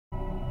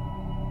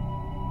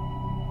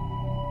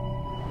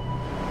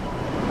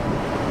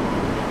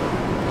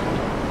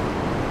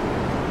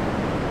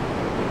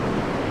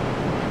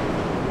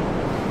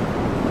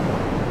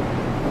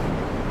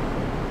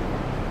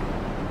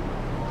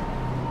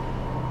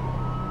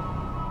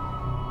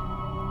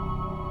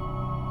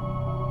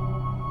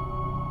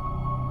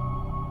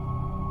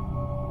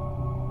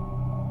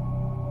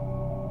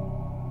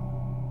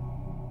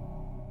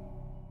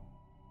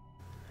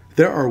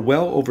There are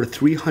well over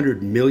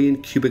 300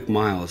 million cubic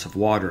miles of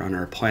water on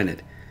our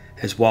planet,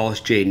 as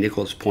Wallace J.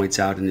 Nichols points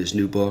out in his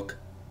new book,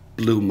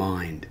 Blue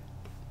Mind.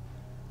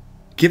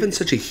 Given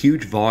such a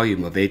huge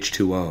volume of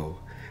H2O,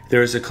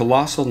 there is a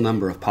colossal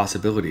number of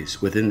possibilities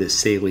within this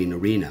saline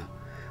arena,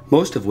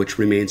 most of which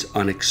remains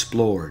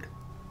unexplored.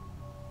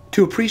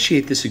 To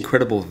appreciate this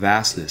incredible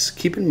vastness,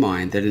 keep in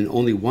mind that in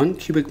only 1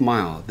 cubic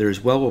mile there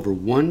is well over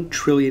 1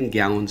 trillion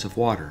gallons of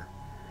water.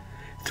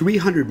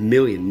 300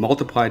 million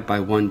multiplied by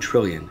 1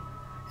 trillion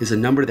is a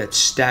number that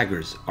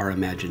staggers our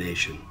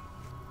imagination.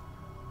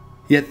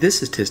 Yet this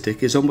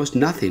statistic is almost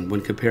nothing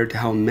when compared to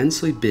how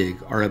immensely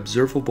big our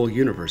observable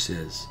universe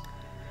is,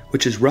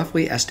 which is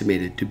roughly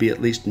estimated to be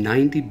at least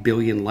 90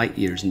 billion light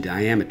years in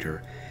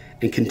diameter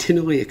and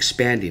continually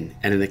expanding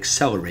at an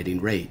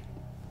accelerating rate.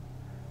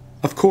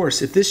 Of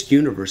course, if this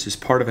universe is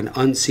part of an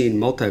unseen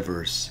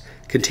multiverse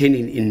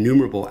containing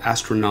innumerable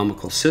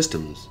astronomical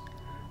systems,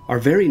 our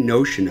very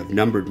notion of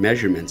numbered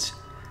measurements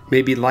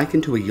may be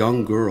likened to a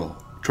young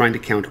girl trying to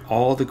count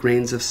all the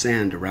grains of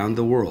sand around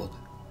the world,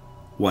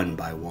 one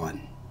by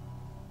one.